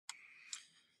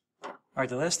All right,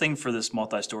 the last thing for this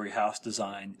multi-story house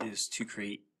design is to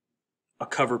create a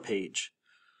cover page.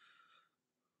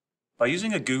 By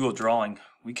using a Google drawing,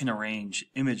 we can arrange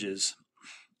images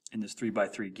in this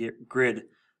 3x3 grid,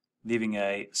 leaving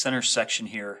a center section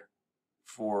here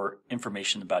for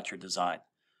information about your design.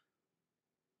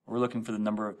 We're looking for the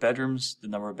number of bedrooms, the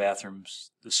number of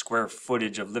bathrooms, the square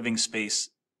footage of living space,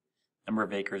 number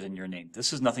of acres, and your name.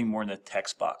 This is nothing more than a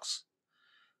text box.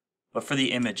 But for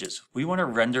the images, we want to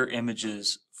render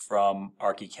images from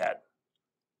Archicad.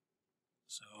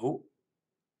 So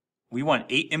we want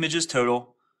 8 images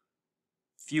total,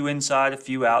 a few inside, a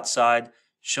few outside,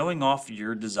 showing off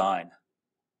your design.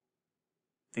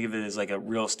 Think of it as like a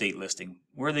real estate listing.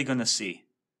 Where are they going to see?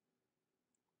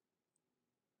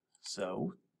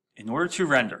 So in order to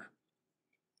render,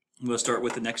 I'm going to start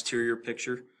with an exterior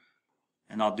picture,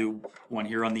 and I'll do one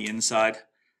here on the inside.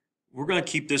 We're going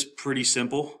to keep this pretty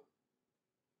simple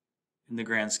in the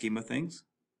grand scheme of things.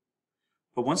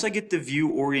 But once I get the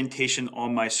view orientation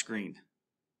on my screen,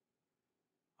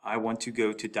 I want to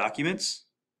go to Documents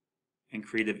and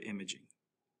Creative Imaging.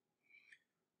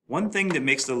 One thing that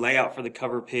makes the layout for the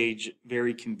cover page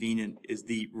very convenient is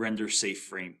the render safe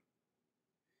frame.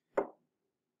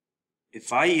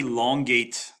 If I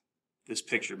elongate this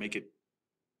picture, make it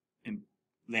in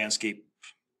landscape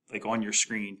like on your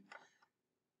screen,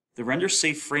 the render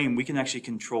safe frame, we can actually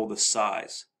control the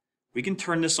size. We can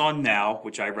turn this on now,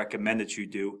 which I recommend that you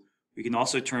do. We can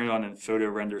also turn it on in photo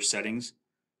render settings.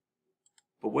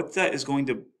 But what that is going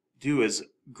to do is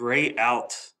gray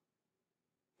out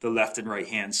the left and right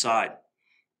hand side.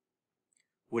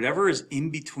 Whatever is in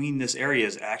between this area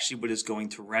is actually what is going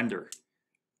to render.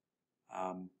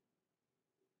 I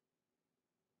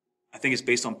think it's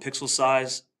based on pixel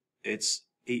size. It's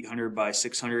 800 by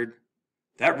 600.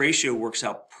 That ratio works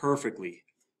out perfectly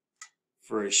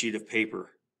for a sheet of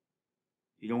paper.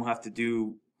 You don't have to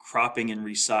do cropping and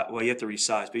resize. Well, you have to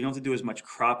resize, but you don't have to do as much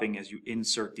cropping as you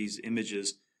insert these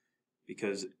images,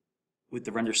 because with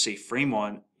the render safe frame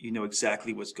on, you know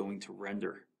exactly what's going to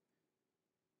render,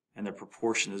 and the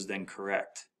proportion is then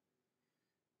correct.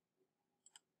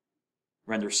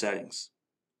 Render settings,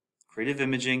 creative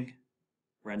imaging,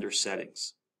 render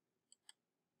settings.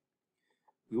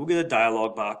 We will get a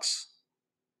dialog box,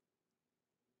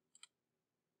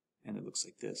 and it looks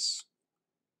like this.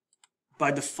 By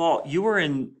default, you are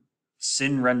in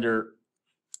Sin Render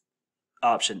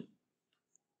option.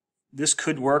 This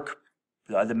could work,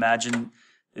 but I'd imagine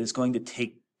it's going to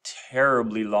take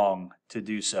terribly long to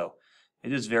do so.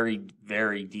 It is very,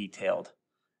 very detailed,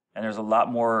 and there's a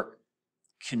lot more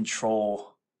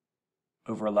control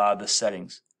over a lot of the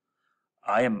settings.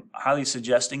 I am highly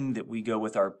suggesting that we go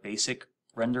with our basic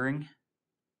rendering.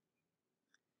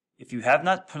 If you have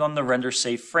not put on the render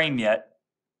safe frame yet,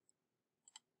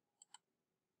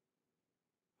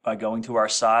 by going to our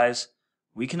size,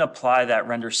 we can apply that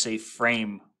render safe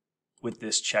frame with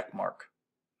this check mark.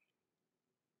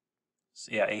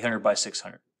 So yeah, 800 by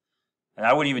 600. And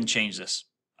I wouldn't even change this.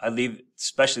 I'd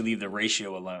especially leave the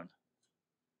ratio alone.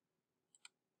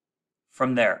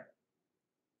 From there,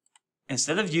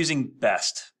 instead of using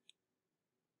best,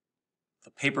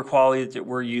 the paper quality that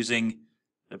we're using,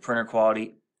 the printer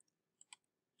quality,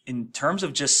 in terms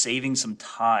of just saving some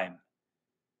time,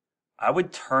 I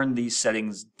would turn these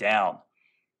settings down.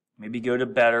 Maybe go to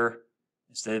better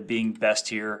instead of being best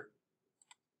here.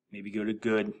 Maybe go to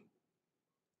good.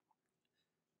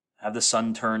 Have the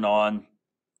sun turned on,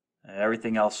 and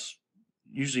everything else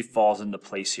usually falls into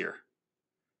place here.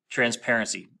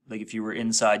 Transparency, like if you were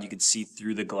inside, you could see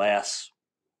through the glass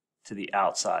to the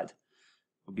outside,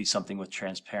 would be something with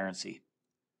transparency.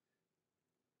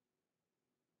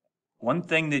 One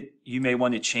thing that you may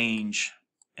want to change,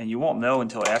 and you won't know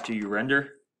until after you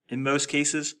render in most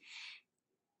cases,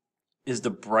 is the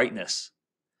brightness.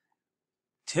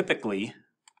 Typically,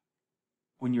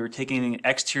 when you're taking an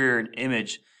exterior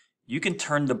image, you can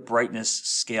turn the brightness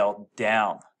scale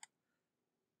down.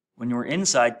 When you're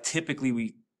inside, typically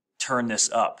we turn this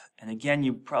up. And again,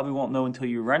 you probably won't know until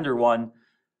you render one,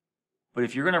 but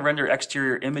if you're going to render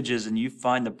exterior images and you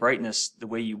find the brightness the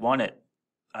way you want it,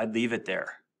 I'd leave it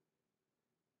there.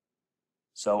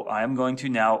 So I am going to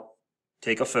now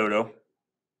take a photo,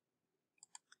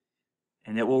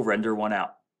 and it will render one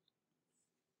out.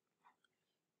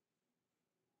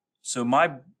 So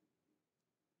my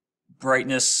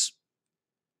brightness,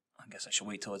 I guess I should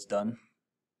wait till it's done.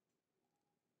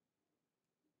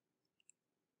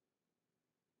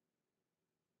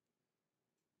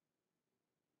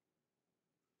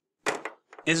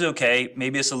 Is okay.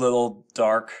 Maybe it's a little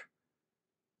dark.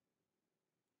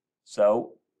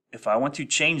 So if I want to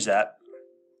change that,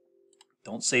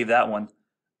 don't save that one.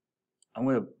 I'm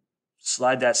going to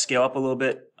slide that scale up a little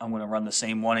bit. I'm going to run the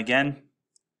same one again.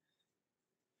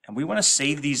 And we want to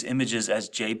save these images as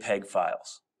JPEG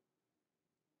files.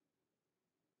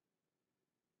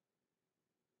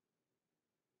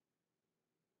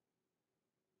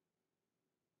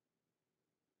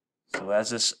 So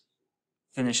as this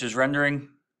finishes rendering,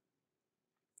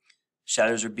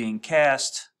 shadows are being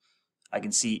cast. I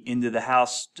can see into the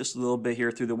house just a little bit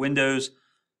here through the windows.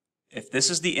 If this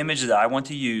is the image that I want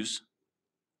to use,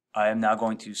 I am now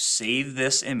going to save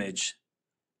this image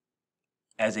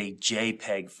as a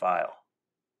JPEG file.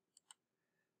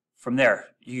 From there,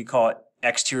 you can call it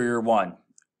exterior 1,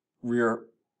 rear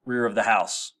of the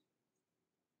house.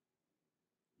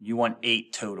 You want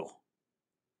 8 total.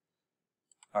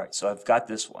 All right, so I've got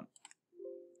this one.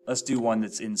 Let's do one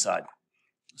that's inside.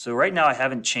 So right now I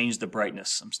haven't changed the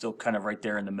brightness. I'm still kind of right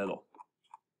there in the middle.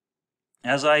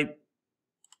 As I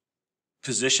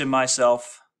position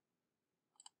myself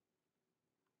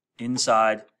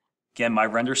inside, again, my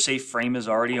render safe frame is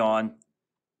already on.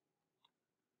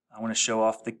 I want to show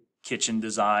off the kitchen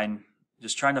design.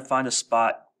 Just trying to find a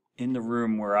spot in the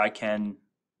room where I can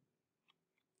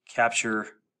capture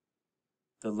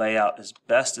the layout as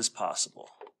best as possible.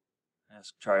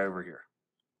 Let's try over here.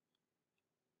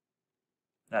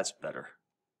 That's better.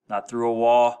 Not through a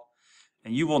wall.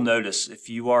 And you will notice if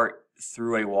you are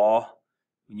through a wall,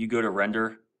 when you go to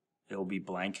render, it will be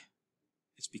blank.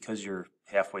 It's because you're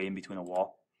halfway in between a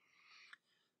wall.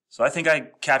 So I think I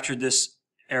captured this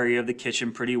area of the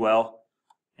kitchen pretty well,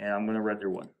 and I'm going to render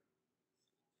one.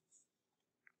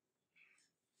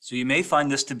 So you may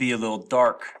find this to be a little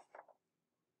dark.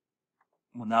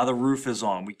 Well, now the roof is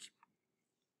on.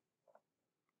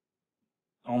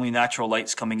 Only natural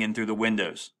light's coming in through the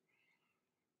windows.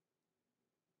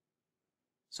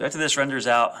 So after this renders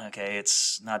out, okay,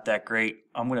 it's not that great.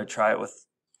 I'm going to try it with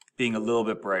being a little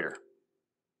bit brighter.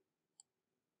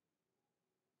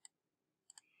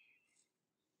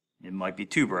 It might be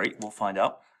too bright. We'll find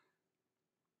out.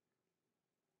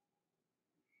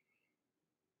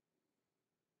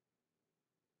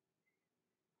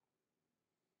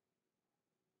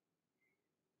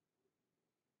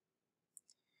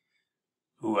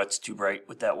 Ooh, that's too bright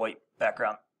with that white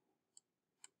background.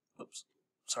 Oops,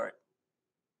 sorry.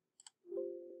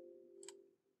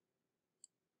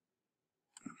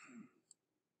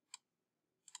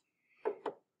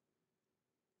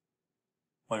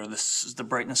 Whether this is the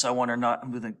brightness I want or not,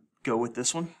 I'm going to go with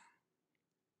this one.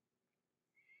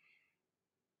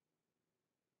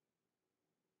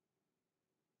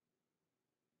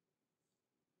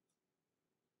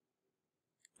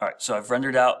 All right, so I've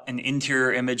rendered out an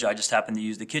interior image. I just happen to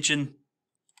use the kitchen.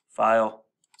 File,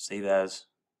 save as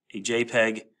a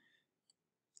JPEG,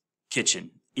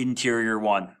 kitchen, interior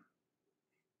 1,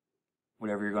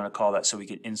 whatever you're going to call that, so we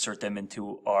can insert them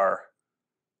into our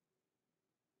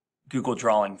Google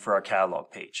Drawing for our catalog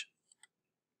page.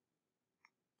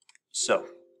 So,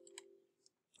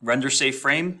 render safe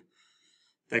frame,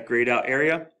 that grayed out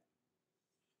area,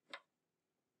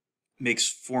 makes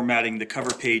formatting the cover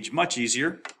page much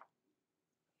easier.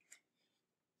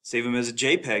 Save them as a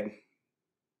JPEG.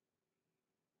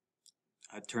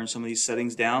 I've turned some of these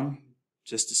settings down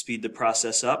just to speed the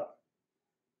process up.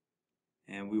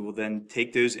 And we will then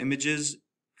take those images,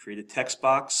 create a text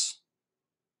box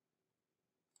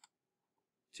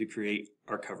to create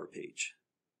our cover page.